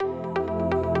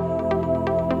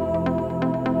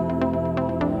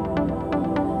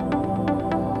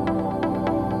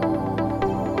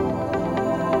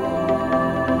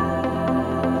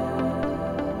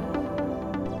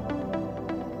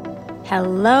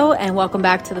Hello and welcome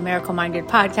back to the Miracle Minded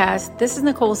Podcast. This is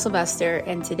Nicole Sylvester,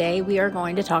 and today we are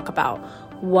going to talk about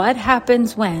what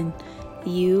happens when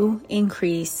you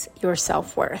increase your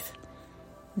self-worth.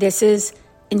 This is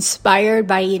inspired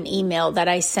by an email that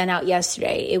I sent out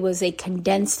yesterday. It was a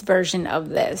condensed version of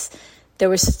this. There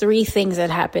was 3 things that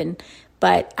happened,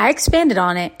 but I expanded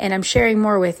on it and I'm sharing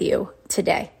more with you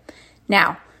today.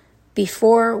 Now,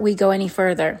 before we go any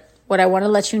further, what I want to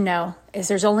let you know is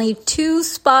there's only 2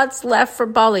 spots left for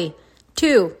Bali.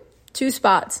 Two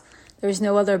spots. There's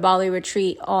no other Bali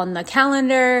retreat on the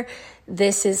calendar.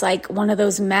 This is like one of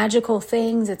those magical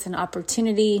things. It's an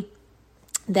opportunity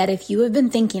that if you have been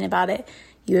thinking about it,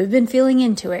 you have been feeling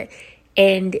into it,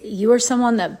 and you are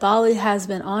someone that Bali has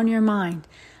been on your mind,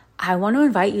 I want to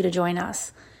invite you to join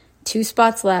us. 2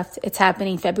 spots left. It's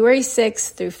happening February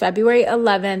 6th through February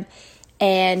 11th.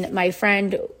 And my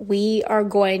friend, we are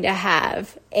going to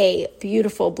have a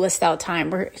beautiful, blissed out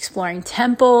time. We're exploring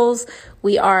temples.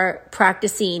 We are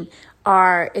practicing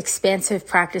our expansive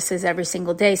practices every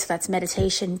single day. So that's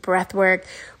meditation, breath work.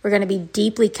 We're going to be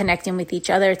deeply connecting with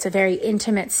each other. It's a very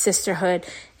intimate sisterhood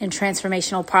and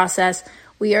transformational process.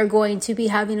 We are going to be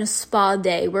having a spa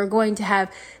day. We're going to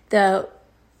have the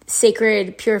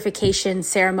sacred purification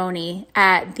ceremony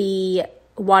at the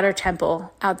water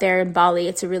temple out there in Bali.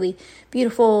 It's a really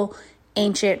beautiful,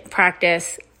 ancient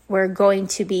practice. We're going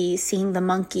to be seeing the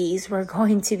monkeys. We're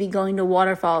going to be going to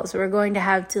waterfalls. We're going to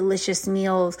have delicious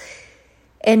meals.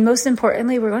 And most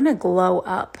importantly, we're going to glow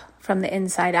up from the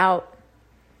inside out.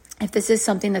 If this is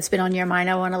something that's been on your mind,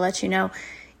 I want to let you know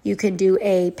you can do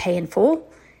a pay in full,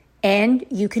 and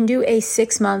you can do a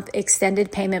 6-month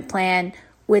extended payment plan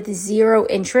with 0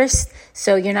 interest.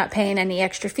 So you're not paying any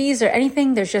extra fees or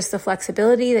anything. There's just the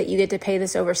flexibility that you get to pay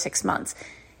this over 6 months.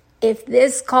 If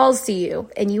this calls to you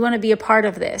and you want to be a part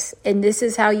of this, and this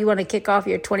is how you want to kick off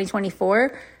your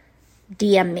 2024,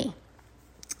 DM me.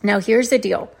 Now, here's the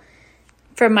deal.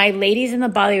 For my ladies in the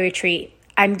Bali retreat,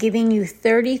 I'm giving you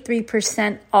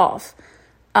 33% off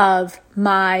of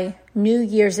my New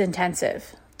Year's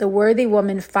intensive, the Worthy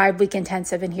Woman 5-week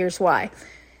intensive. And here's why.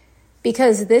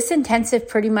 Because this intensive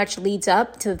pretty much leads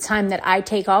up to the time that I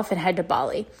take off and head to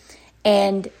Bali.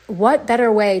 And what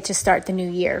better way to start the new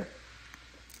year?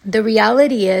 The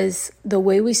reality is the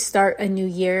way we start a new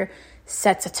year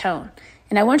sets a tone.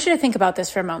 And I want you to think about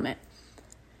this for a moment.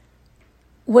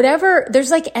 There's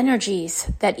like energies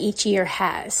that each year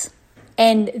has.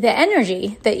 And the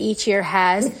energy that each year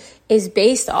has is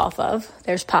based off of,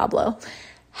 there's Pablo,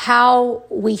 how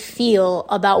we feel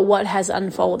about what has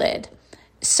unfolded.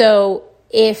 So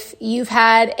if you've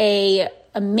had a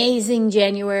amazing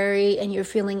January and you're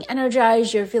feeling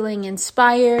energized, you're feeling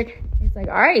inspired, it's like,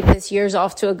 all right, this year's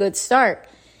off to a good start.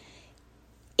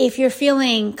 If you're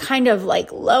feeling kind of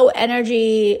like low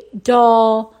energy,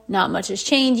 dull, not much is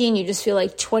changing, you just feel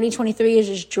like 2023 is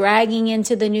just dragging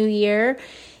into the new year,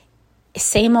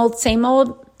 same old,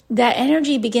 that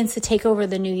energy begins to take over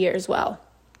the new year as well.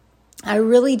 I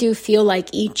really do feel like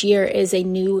each year is a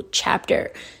new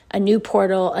chapter, a new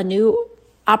portal, a new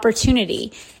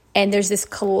opportunity. And there's this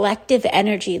collective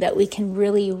energy that we can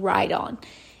really ride on.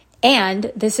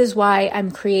 And this is why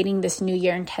I'm creating this New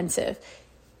Year intensive.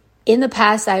 In the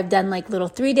past, I've done like little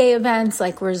 3-day events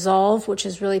like Resolve, which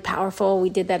is really powerful. We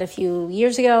did that a few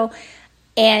years ago.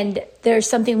 And there's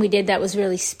something we did that was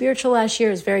really spiritual last year.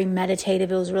 It was very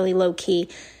meditative. It was really low key.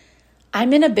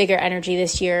 I'm in a bigger energy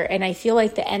this year. And I feel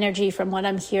like the energy from what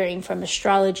I'm hearing from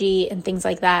astrology and things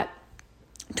like that,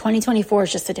 2024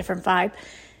 is just a different vibe.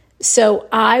 So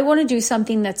I want to do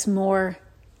something that's more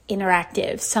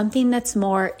interactive, something that's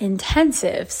more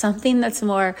intensive, something that's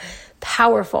more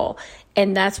powerful.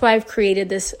 And that's why I've created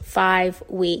this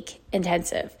 5-week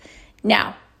intensive.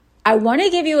 Now, I want to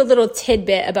give you a little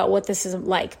tidbit about what this is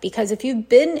like, because if you've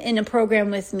been in a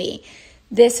program with me,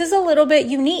 this is a little bit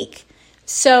unique.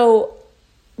 So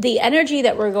the energy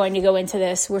that we're going to go into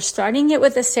this, we're starting it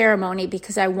with a ceremony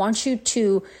because I want you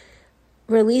to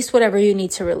release whatever you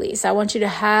need to release. I want you to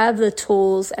have the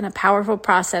tools and a powerful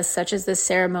process such as this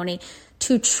ceremony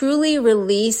to truly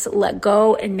release, let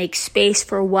go, and make space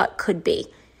for what could be.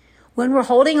 When we're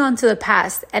holding on to the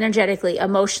past energetically,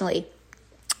 emotionally,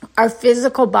 our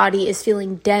physical body is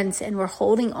feeling dense and we're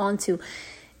holding on to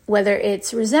whether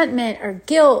it's resentment or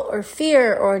guilt or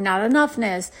fear or not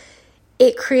enoughness.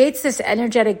 It creates this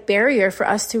energetic barrier for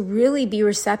us to really be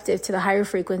receptive to the higher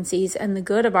frequencies and the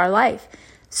good of our life.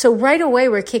 So right away,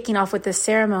 we're kicking off with this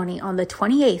ceremony on the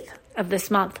 28th of this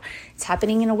month. It's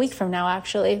happening in a week from now,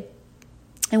 actually.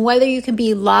 And whether you can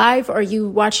be live or you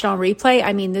watch it on replay,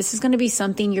 I mean, this is going to be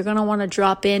something you're going to want to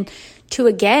drop in to,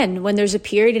 again, when there's a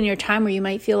period in your time where you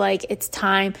might feel like it's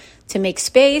time to make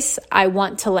space, I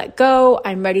want to let go,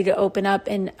 I'm ready to open up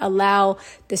and allow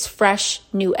this fresh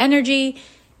new energy,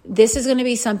 this is going to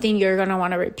be something you're going to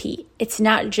want to repeat. It's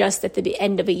not just at the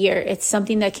end of a year. It's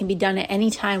something that can be done at any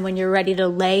time when you're ready to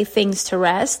lay things to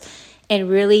rest and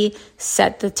really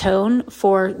set the tone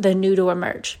for the new to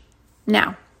emerge.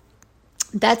 Now,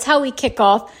 that's how we kick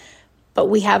off, but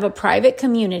we have a private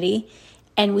community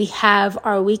and we have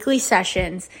our weekly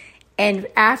sessions. And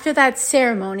after that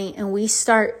ceremony, and we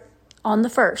start on the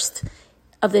 1st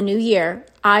of the new year,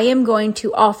 I am going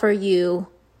to offer you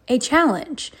a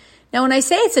challenge. Now, when I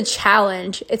say it's a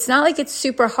challenge, it's not like it's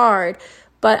super hard,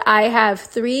 but I have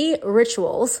 3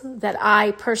 rituals that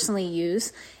I personally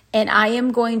use, and I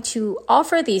am going to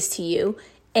offer these to you,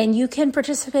 and you can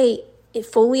participate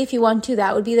fully if you want to.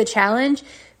 That would be the challenge,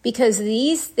 because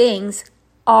these things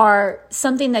are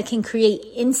something that can create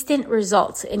instant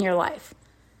results in your life.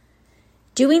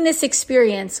 Doing this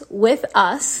experience with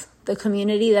us, the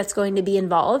community that's going to be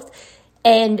involved,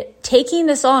 and taking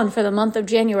this on for the month of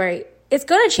January, it's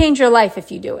going to change your life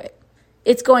if you do it.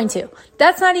 It's going to.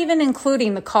 That's not even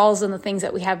including the calls and the things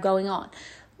that we have going on.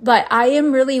 But I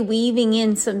am really weaving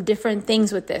in some different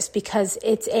things with this because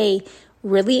it's a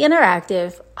really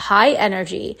interactive, high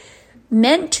energy,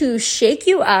 meant to shake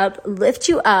you up, lift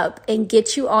you up, and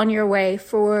get you on your way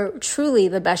for truly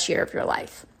the best year of your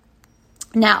life.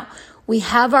 Now, we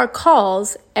have our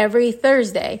calls every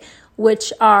Thursday,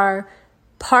 which are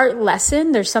part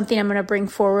lesson. There's something I'm going to bring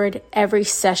forward every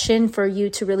session for you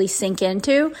to really sink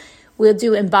into. We'll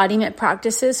do embodiment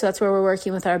practices. So that's where we're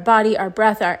working with our body, our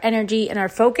breath, our energy, and our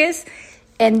focus.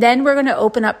 And then we're going to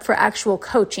open up for actual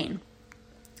coaching.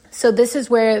 So this is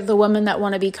where the women that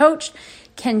want to be coached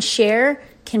can share,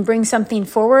 can bring something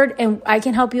forward, and I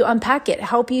can help you unpack it,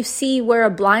 help you see where a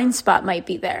blind spot might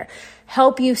be there,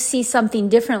 help you see something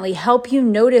differently, help you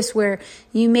notice where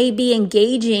you may be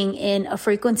engaging in a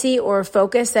frequency or a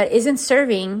focus that isn't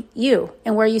serving you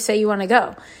and where you say you want to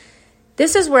go.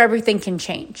 This is where everything can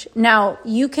change. Now,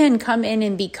 you can come in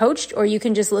and be coached, or you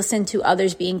can just listen to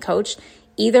others being coached.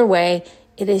 Either way,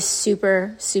 it is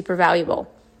super, super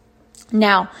valuable.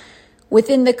 Now,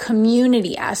 within the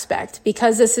community aspect,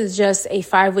 because this is just a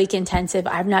 5-week intensive,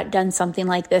 I've not done something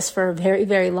like this for a very,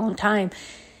 very long time.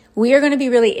 We are going to be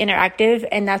really interactive,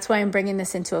 and that's why I'm bringing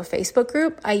this into a Facebook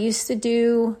group. I used to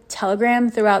do Telegram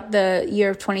throughout the year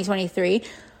of 2023,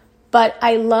 but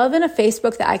I love in a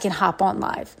Facebook that I can hop on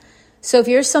live. So if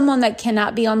you're someone that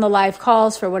cannot be on the live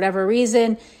calls for whatever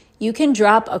reason, you can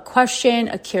drop a question,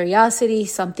 a curiosity,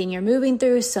 something you're moving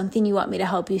through, something you want me to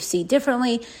help you see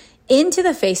differently into the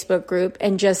Facebook group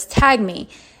and just tag me.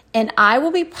 And I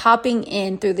will be popping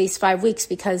in through these 5 weeks,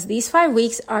 because these 5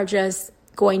 weeks are just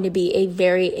going to be a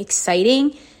very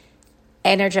exciting,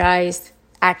 energized,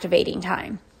 activating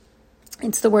time.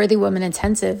 It's the Worthy Woman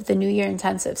Intensive, the New Year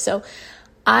Intensive. So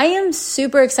I am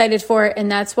super excited for it,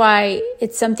 and that's why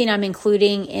it's something I'm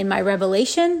including in my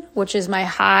Revelation, which is my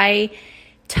high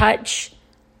touch,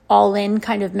 all-in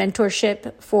kind of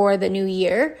mentorship for the new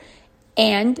year.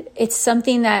 And it's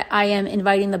something that I am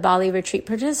inviting the Bali retreat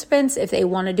participants, if they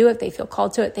want to do it, they feel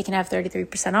called to it, they can have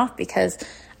 33% off, because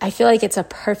I feel like it's a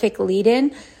perfect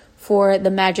lead-in for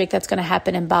the magic that's going to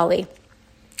happen in Bali.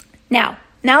 Now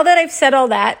that I've said all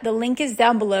that, the link is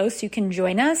down below so you can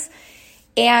join us.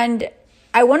 And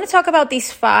I want to talk about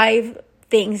these 5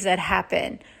 things that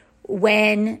happen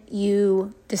when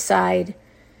you decide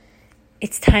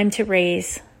it's time to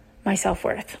raise my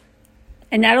self-worth.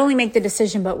 And not only make the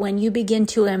decision, but when you begin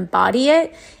to embody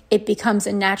it, it becomes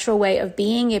a natural way of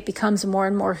being. It becomes more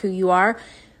and more who you are.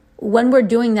 When we're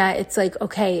doing that, it's like,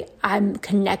 okay, I'm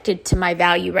connected to my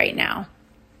value right now.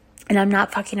 And I'm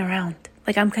not fucking around.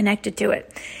 Like, I'm connected to it.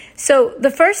 So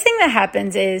the first thing that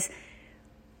happens is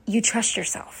you trust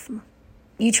yourself.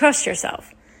 You trust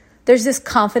yourself. There's this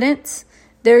confidence.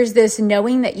 There's this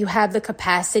knowing that you have the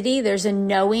capacity. There's a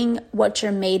knowing what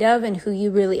you're made of and who you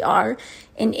really are.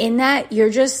 And in that, you're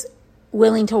just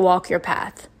willing to walk your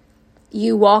path.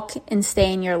 You walk and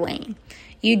stay in your lane.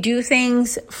 You do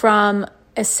things from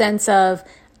a sense of,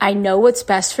 I know what's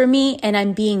best for me, and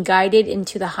I'm being guided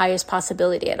into the highest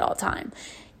possibility at all time.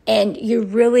 And you're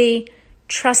really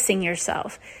trusting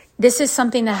yourself. This is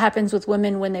something that happens with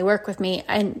women when they work with me.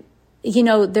 And, you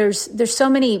know, there's so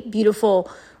many beautiful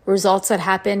results that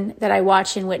happen that I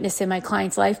watch and witness in my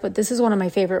client's life. But this is one of my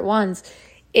favorite ones,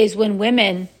 is when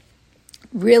women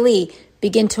really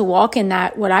begin to walk in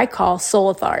that, what I call soul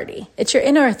authority. It's your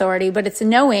inner authority, but it's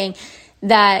knowing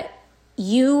that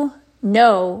you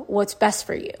know what's best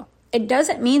for you. It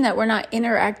doesn't mean that we're not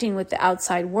interacting with the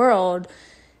outside world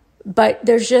but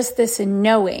there's just this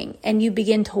knowing, and you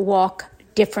begin to walk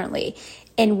differently.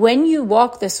 And when you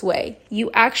walk this way,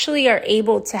 you actually are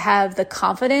able to have the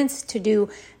confidence to do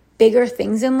bigger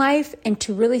things in life and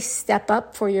to really step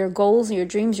up for your goals, your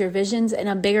dreams, your visions in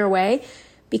a bigger way,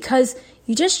 because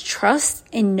you just trust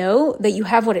and know that you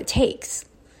have what it takes.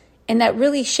 And that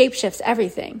really shapeshifts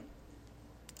everything.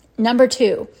 Number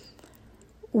 2,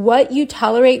 what you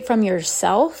tolerate from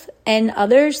yourself and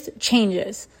others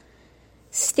changes.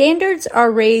 Standards are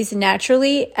raised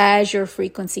naturally as your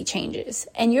frequency changes,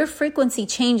 and your frequency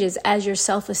changes as your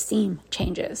self-esteem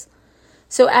changes.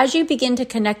 So as you begin to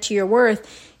connect to your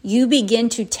worth, you begin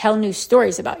to tell new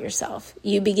stories about yourself.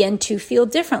 You begin to feel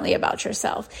differently about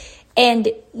yourself, and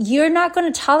you're not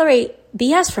going to tolerate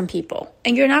BS from people,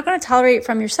 and you're not going to tolerate it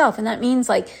from yourself. And that means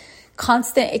like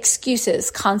constant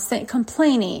excuses, constant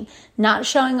complaining, not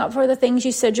showing up for the things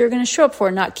you said you're going to show up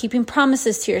for, not keeping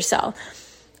promises to yourself.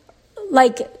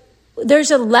 Like,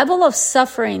 there's a level of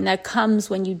suffering that comes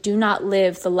when you do not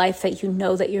live the life that you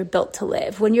know that you're built to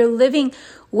live. When you're living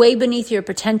way beneath your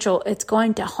potential, it's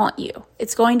going to haunt you.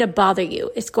 It's going to bother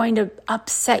you. It's going to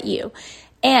upset you.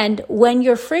 And when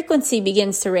your frequency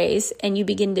begins to raise and you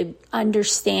begin to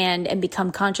understand and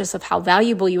become conscious of how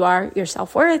valuable you are, your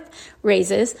self-worth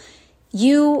raises,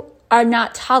 you are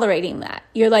not tolerating that.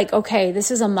 You're like, okay,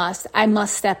 this is a must. I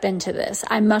must step into this.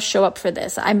 I must show up for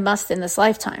this. I must in this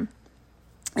lifetime.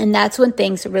 And that's when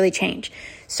things really change.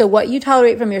 So what you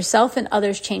tolerate from yourself and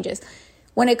others changes.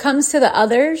 When it comes to the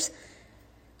others,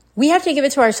 we have to give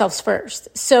it to ourselves first.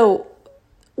 So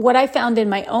what I found in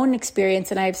my own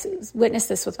experience, and I've witnessed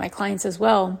this with my clients as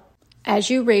well, as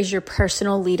you raise your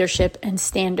personal leadership and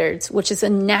standards, which is a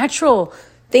natural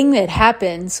thing that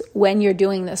happens when you're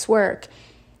doing this work,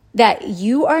 that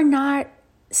you are not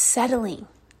settling.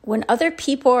 When other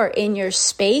people are in your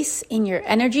space, in your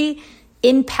energy,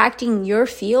 impacting your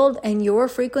field and your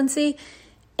frequency,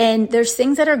 and there's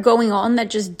things that are going on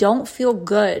that just don't feel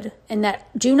good and that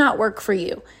do not work for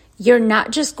you, you're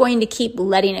not just going to keep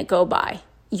letting it go by.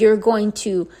 You're going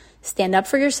to stand up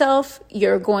for yourself,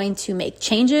 you're going to make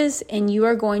changes, and you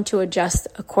are going to adjust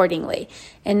accordingly.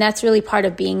 And that's really part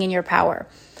of being in your power.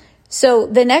 So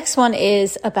the next one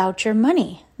is about your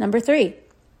money. Number 3.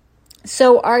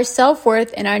 So our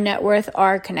self-worth and our net worth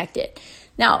are connected.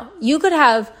 Now, you could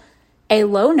have a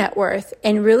low net worth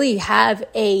and really have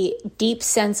a deep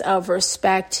sense of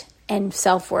respect and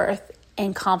self-worth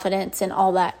and confidence and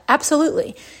all that.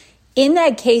 Absolutely. In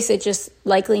that case, it just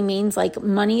likely means like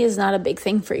money is not a big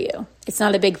thing for you. It's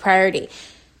not a big priority.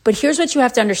 But here's what you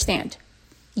have to understand.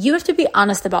 You have to be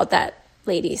honest about that,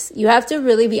 ladies. You have to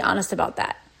really be honest about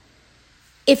that.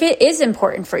 If it is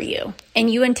important for you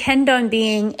and you intend on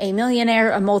being a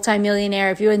millionaire, a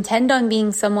multimillionaire, if you intend on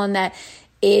being someone that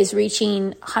is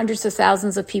reaching hundreds of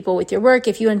thousands of people with your work,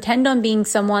 if you intend on being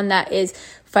someone that is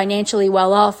financially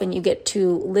well off and you get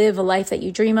to live a life that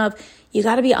you dream of, you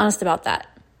got to be honest about that.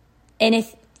 And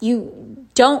if you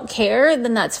don't care,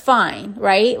 then that's fine,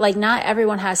 right? Like not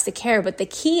everyone has to care, but the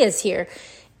key is here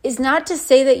is not to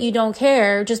say that you don't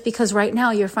care just because right now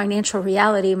your financial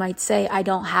reality might say, I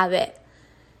don't have it.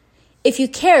 If you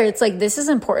care, it's like, this is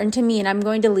important to me and I'm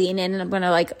going to lean in and I'm going to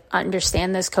like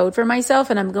understand this code for myself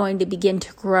and I'm going to begin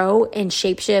to grow and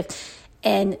shapeshift.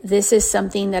 And this is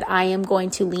something that I am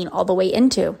going to lean all the way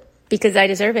into because I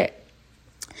deserve it.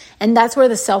 And that's where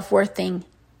the self-worth thing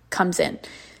comes in.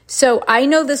 So I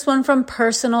know this one from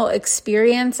personal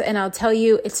experience, and I'll tell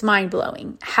you, it's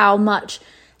mind-blowing how much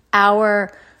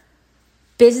our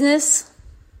business,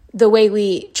 the way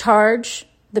we charge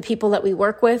the people that we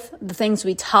work with, the things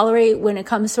we tolerate when it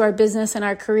comes to our business and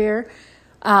our career,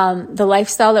 the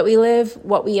lifestyle that we live,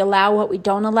 what we allow, what we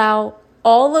don't allow,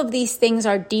 all of these things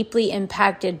are deeply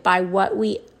impacted by what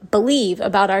we believe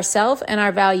about ourselves and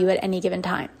our value at any given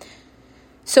time.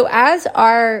 So as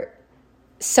your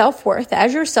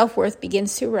self-worth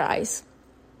begins to rise,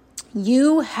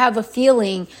 you have a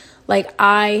feeling like,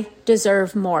 I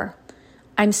deserve more.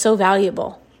 I'm so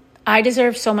valuable. I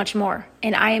deserve so much more,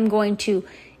 and I am going to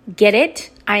get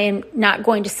it. I am not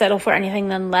going to settle for anything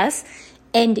than less.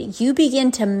 And you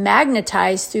begin to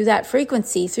magnetize through that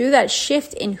frequency, through that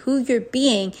shift in who you're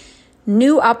being,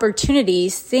 new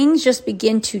opportunities, things just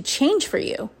begin to change for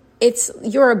you. It's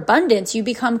your abundance. You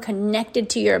become connected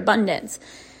to your abundance.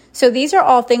 So these are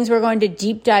all things we're going to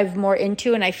deep dive more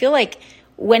into. And I feel like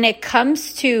when it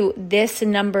comes to this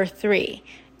number 3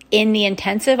 in the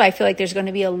intensive, I feel like there's going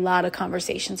to be a lot of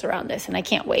conversations around this, and I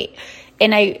can't wait.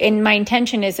 And my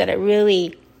intention is that it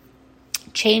really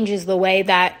changes the way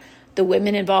that the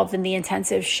women involved in the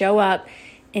intensive show up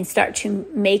and start to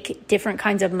make different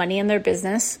kinds of money in their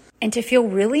business. and to feel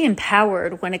really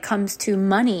empowered when it comes to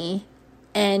money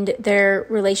and their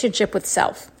relationship with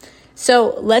self.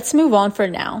 So let's move on for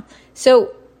now.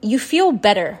 So you feel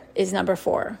better is number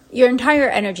 4. Your entire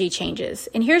energy changes.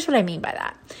 And here's what I mean by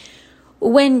that.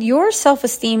 When your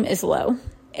self-esteem is low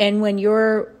and when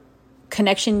your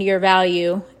connection to your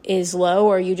value is low,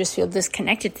 or you just feel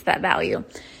disconnected to that value,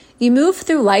 you move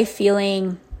through life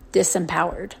feeling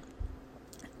disempowered.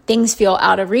 Things feel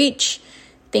out of reach.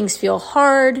 Things feel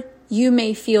hard. You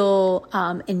may feel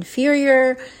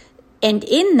inferior. And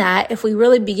in that, if we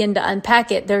really begin to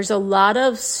unpack it, there's a lot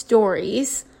of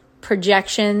stories,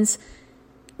 projections,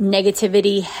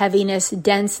 negativity, heaviness,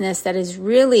 denseness that is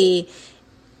really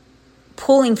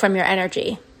pulling from your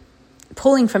energy,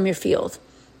 pulling from your field,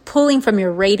 pulling from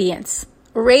your radiance.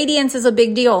 Radiance is a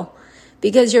big deal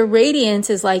because your radiance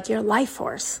is like your life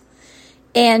force.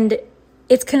 And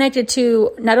it's connected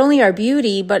to not only our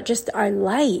beauty, but just our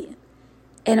light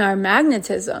and our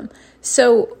magnetism.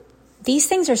 So these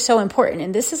things are so important.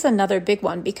 And this is another big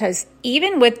one because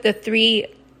even with the 3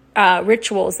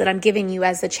 rituals that I'm giving you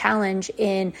as a challenge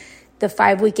in the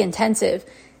 5-week intensive,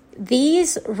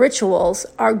 these rituals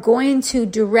are going to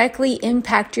directly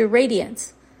impact your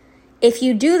radiance. If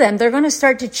you do them, they're going to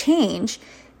start to change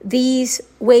these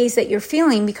ways that you're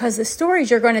feeling because the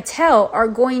stories you're going to tell are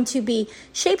going to be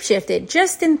shapeshifted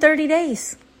just in 30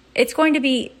 days. It's going to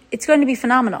be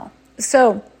phenomenal.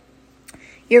 So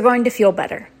you're going to feel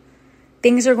better.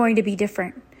 Things are going to be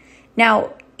different.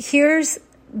 Now, here's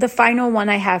the final one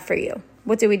I have for you.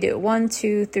 What do we do? 1,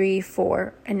 2, 3,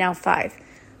 4, and now 5.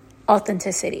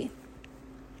 Authenticity.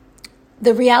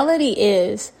 The reality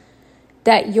is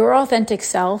that your authentic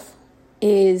self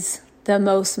is the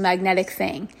most magnetic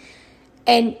thing.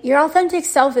 And your authentic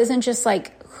self isn't just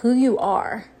like who you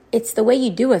are. It's the way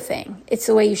you do a thing. It's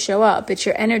the way you show up. It's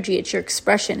your energy. It's your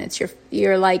expression. It's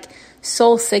your like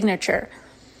soul signature.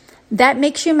 That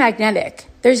makes you magnetic.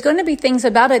 There's going to be things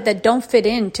about it that don't fit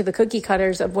into the cookie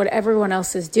cutters of what everyone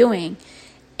else is doing.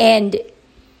 And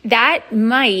that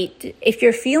might, if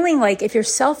you're feeling like if your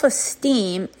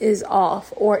self-esteem is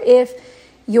off, or if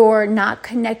you're not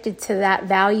connected to that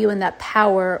value and that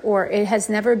power, or it has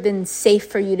never been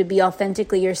safe for you to be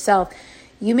authentically yourself,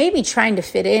 you may be trying to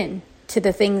fit in to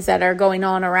the things that are going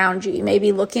on around you. You may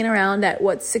be looking around at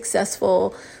what's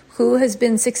successful, who has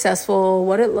been successful,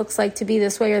 what it looks like to be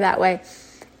this way or that way.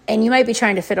 And you might be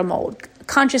trying to fit a mold,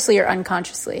 consciously or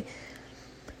unconsciously.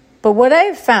 But what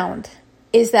I've found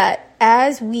is that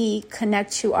as we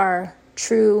connect to our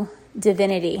true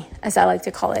divinity, as I like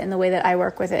to call it in the way that I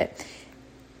work with it,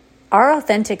 our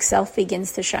authentic self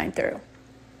begins to shine through.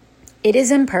 It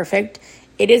is imperfect.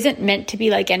 It isn't meant to be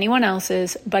like anyone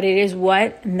else's, but it is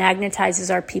what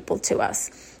magnetizes our people to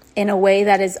us in a way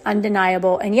that is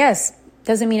undeniable. And yes,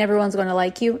 doesn't mean everyone's going to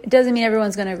like you. It doesn't mean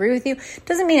everyone's going to agree with you. It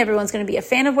doesn't mean everyone's going to be a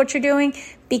fan of what you're doing,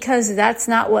 because that's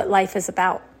not what life is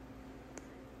about.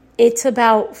 It's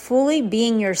about fully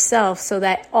being yourself so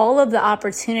that all of the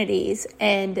opportunities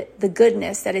and the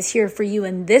goodness that is here for you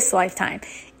in this lifetime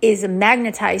is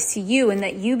magnetized to you, and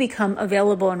that you become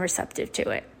available and receptive to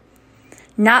it.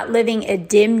 Not living a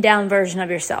dimmed down version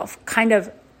of yourself, kind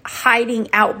of hiding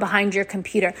out behind your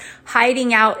computer,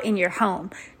 hiding out in your home,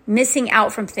 missing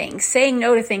out from things, saying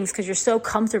no to things because you're so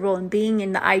comfortable in being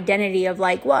in the identity of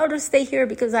like, well, I'll just stay here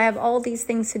because I have all these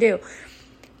things to do.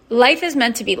 Life is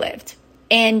meant to be lived.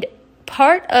 And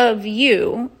part of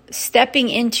you stepping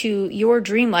into your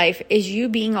dream life is you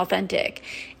being authentic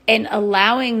and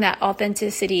allowing that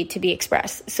authenticity to be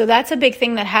expressed. So that's a big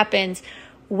thing that happens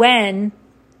when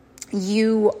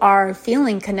you are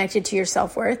feeling connected to your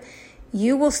self-worth.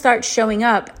 You will start showing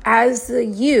up as the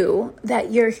you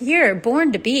that you're here,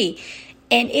 born to be.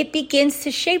 And it begins to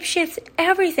shapeshift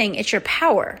everything. It's your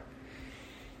power.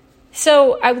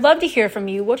 So I would love to hear from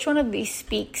you. Which one of these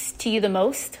speaks to you the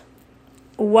most?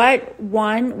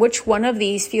 Which one of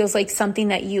these feels like something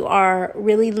that you are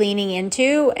really leaning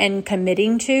into and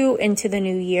committing to into the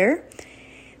new year?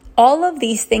 All of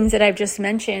these things that I've just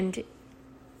mentioned,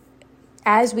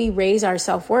 as we raise our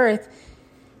self-worth,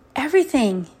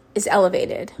 everything is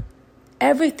elevated.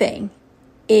 Everything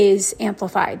is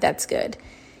amplified. That's good.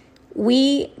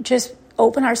 We just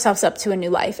open ourselves up to a new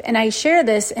life. And I share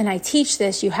this and I teach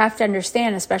this. You have to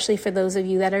understand, especially for those of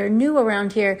you that are new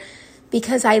around here,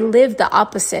 because I lived the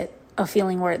opposite of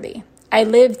feeling worthy. I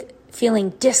lived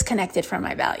feeling disconnected from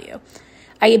my value.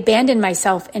 I abandoned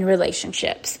myself in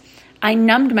relationships. I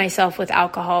numbed myself with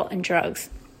alcohol and drugs.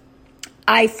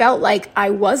 I felt like I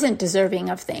wasn't deserving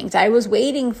of things. I was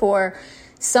waiting for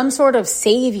some sort of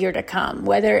savior to come,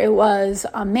 whether it was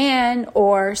a man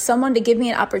or someone to give me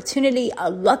an opportunity, a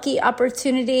lucky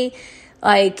opportunity.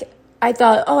 Like I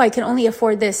thought, oh, I can only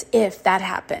afford this if that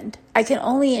happened. I can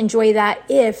only enjoy that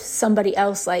if somebody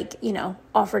else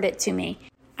offered it to me.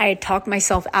 I had talked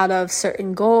myself out of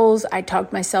certain goals. I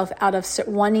talked myself out of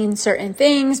wanting certain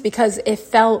things because it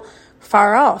felt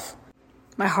far off.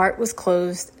 My heart was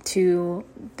closed to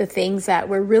the things that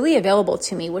were really available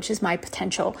to me, which is my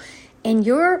potential. And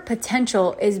your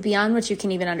potential is beyond what you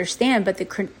can even understand, but the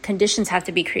conditions have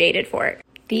to be created for it.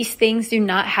 These things do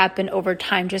not happen over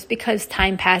time. Just because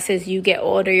time passes, you get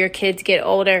older, your kids get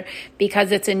older,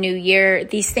 because it's a new year.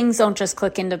 These things don't just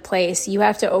click into place. You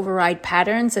have to override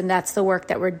patterns, and that's the work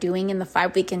that we're doing in the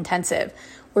 5-week intensive.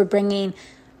 We're bringing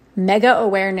mega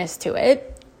awareness to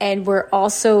it, and we're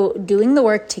also doing the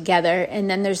work together. And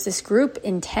then there's this group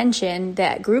intention.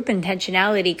 That group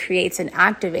intentionality creates an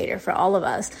activator for all of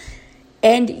us.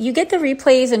 And you get the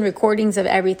replays and recordings of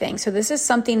everything. So this is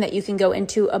something that you can go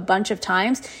into a bunch of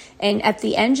times. And at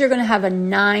the end, you're going to have a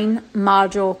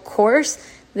 9-module course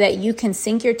that you can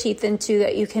sink your teeth into,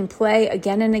 that you can play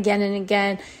again and again and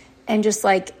again, and just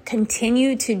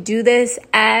continue to do this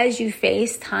as you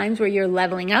face times where you're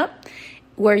leveling up,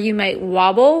 where you might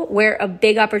wobble, where a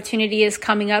big opportunity is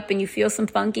coming up and you feel some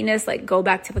funkiness. Go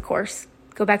back to the course.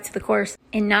 Go back to the course.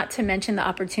 And not to mention the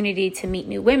opportunity to meet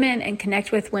new women and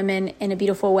connect with women in a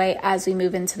beautiful way as we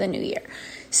move into the new year.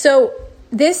 So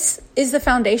this is the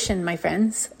foundation, my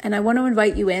friends. And I want to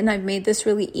invite you in. I've made this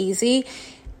really easy.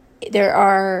 There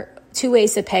are 2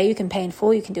 ways to pay. You can pay in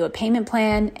full. You can do a payment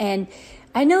plan. And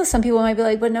I know some people might be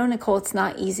like, but no, Nicole, it's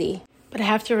not easy. But I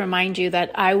have to remind you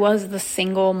that I was the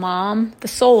single mom, the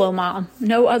solo mom,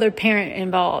 no other parent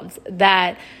involved,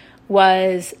 that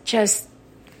was just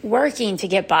working to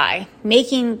get by,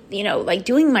 making,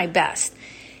 doing my best.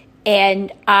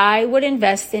 And I would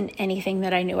invest in anything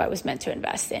that I knew I was meant to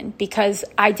invest in, because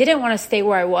I didn't want to stay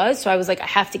where I was. So I was like, I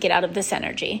have to get out of this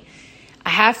energy. I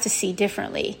have to see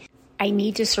differently. I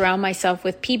need to surround myself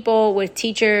with people, with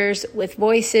teachers, with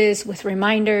voices, with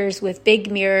reminders, with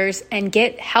big mirrors, and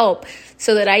get help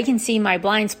so that I can see my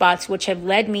blind spots, which have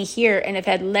led me here and have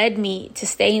had led me to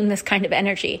stay in this kind of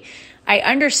energy. I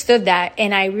understood that,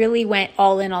 and I really went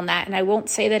all in on that. And I won't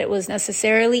say that it was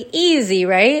necessarily easy,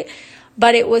 right?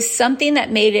 But it was something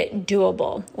that made it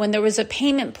doable. When there was a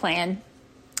payment plan,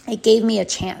 it gave me a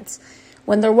chance.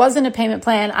 When there wasn't a payment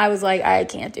plan, I was like, I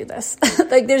can't do this.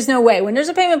 There's no way. When there's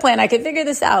a payment plan, I can figure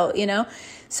this out,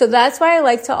 So that's why I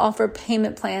like to offer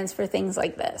payment plans for things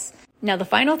like this. Now, the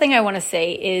final thing I want to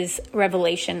say is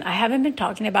Revelation. I haven't been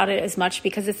talking about it as much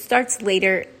because it starts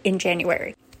later in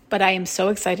January, but I am so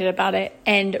excited about it.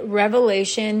 And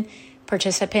Revelation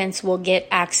participants will get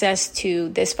access to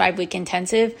this 5-week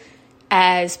intensive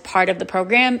as part of the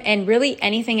program, and really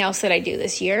anything else that I do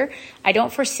this year. I don't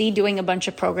foresee doing a bunch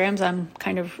of programs. I'm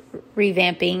kind of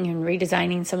revamping and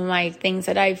redesigning some of my things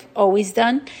that I've always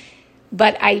done.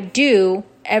 But I do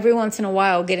every once in a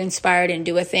while get inspired and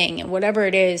do a thing. And whatever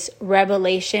it is,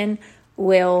 Revelation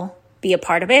will be a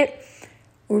part of it.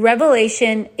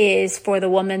 Revelation is for the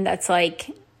woman that's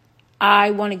like,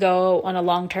 I want to go on a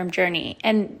long-term journey.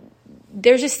 And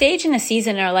there's a stage in a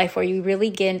season in our life where you really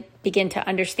begin to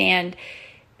understand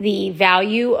the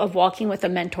value of walking with a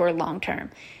mentor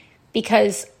long-term.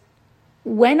 Because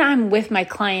when I'm with my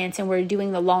clients and we're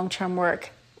doing the long-term work,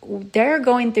 they're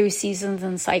going through seasons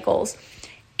and cycles.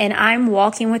 And I'm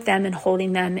walking with them and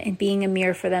holding them and being a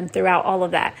mirror for them throughout all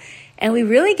of that. And we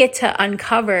really get to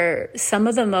uncover some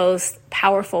of the most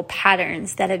powerful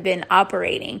patterns that have been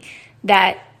operating,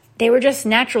 that they were just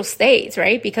natural states,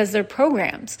 right? Because they're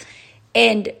programs.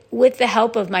 And with the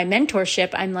help of my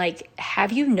mentorship, I'm like,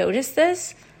 have you noticed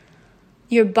this?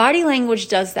 Your body language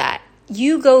does that.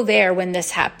 You go there when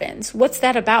this happens. What's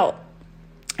that about?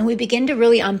 And we begin to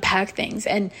really unpack things.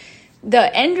 And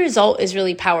the end result is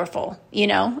really powerful.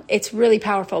 It's really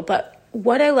powerful. But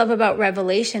what I love about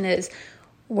Revelation is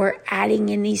we're adding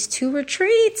in these 2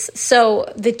 retreats.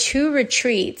 So the 2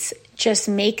 retreats just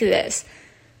make this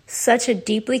such a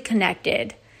deeply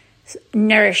connected,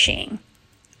 nourishing,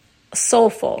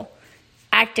 soulful,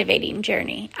 activating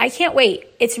journey. I can't wait.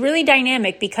 It's really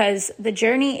dynamic because the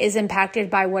journey is impacted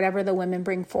by whatever the women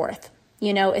bring forth.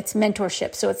 It's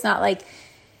mentorship. So it's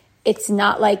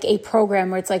not like a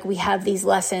program where it's like we have these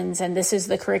lessons and this is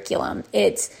the curriculum.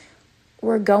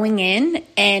 We're going in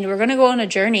and we're going to go on a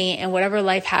journey and whatever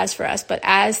life has for us. But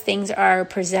as things are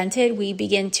presented, we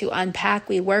begin to unpack,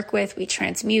 we work with, we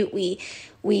transmute, we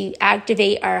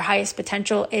activate our highest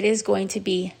potential. It is going to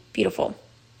be beautiful.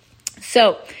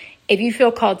 So if you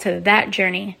feel called to that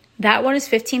journey, that one is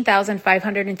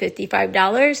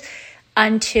 $15,555.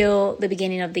 until the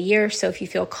beginning of the year. So if you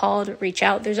feel called, reach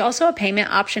out. There's also a payment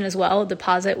option as well,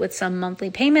 deposit with some monthly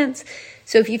payments.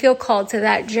 So if you feel called to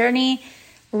that journey,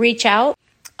 reach out.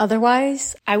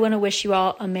 Otherwise, I want to wish you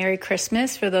all a Merry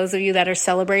Christmas. For those of you that are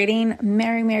celebrating,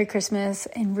 Merry Christmas,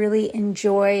 and really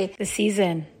enjoy the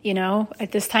season. You know,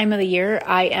 at this time of the year,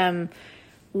 I am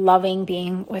loving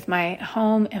being with my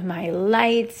home and my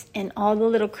lights and all the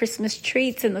little Christmas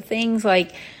treats and the things.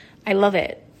 Like, I love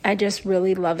it. I just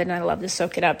really love it, and I love to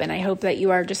soak it up. And I hope that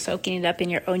you are just soaking it up in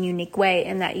your own unique way,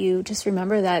 and that you just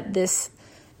remember that this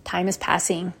time is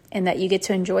passing and that you get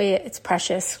to enjoy it. It's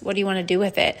precious. What do you want to do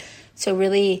with it? So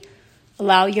really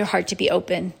allow your heart to be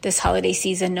open this holiday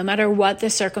season, no matter what the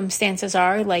circumstances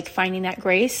are. Like, finding that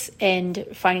grace and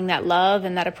finding that love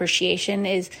and that appreciation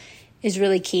is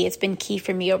really key. It's been key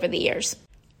for me over the years.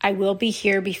 I will be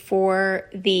here before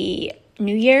the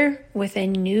new year with a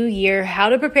new year, how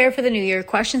to prepare for the new year,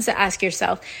 questions to ask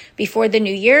yourself before the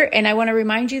new year. And I want to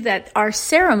remind you that our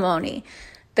ceremony,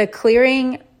 the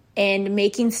clearing and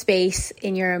making space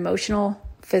in your emotional,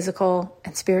 physical,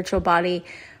 and spiritual body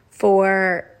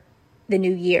for the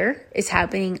new year, is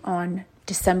happening on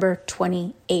December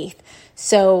 28th.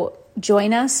 So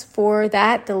join us for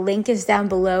that. The link is down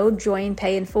below. Join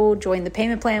Pay in Full, join the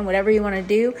payment plan, whatever you want to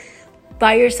do.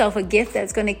 Buy yourself a gift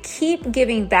that's going to keep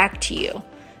giving back to you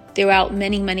throughout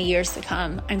many, many years to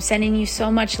come. I'm sending you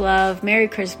so much love. Merry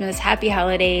Christmas, happy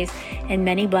holidays, and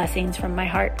many blessings from my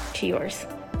heart to yours.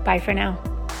 Bye for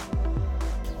now.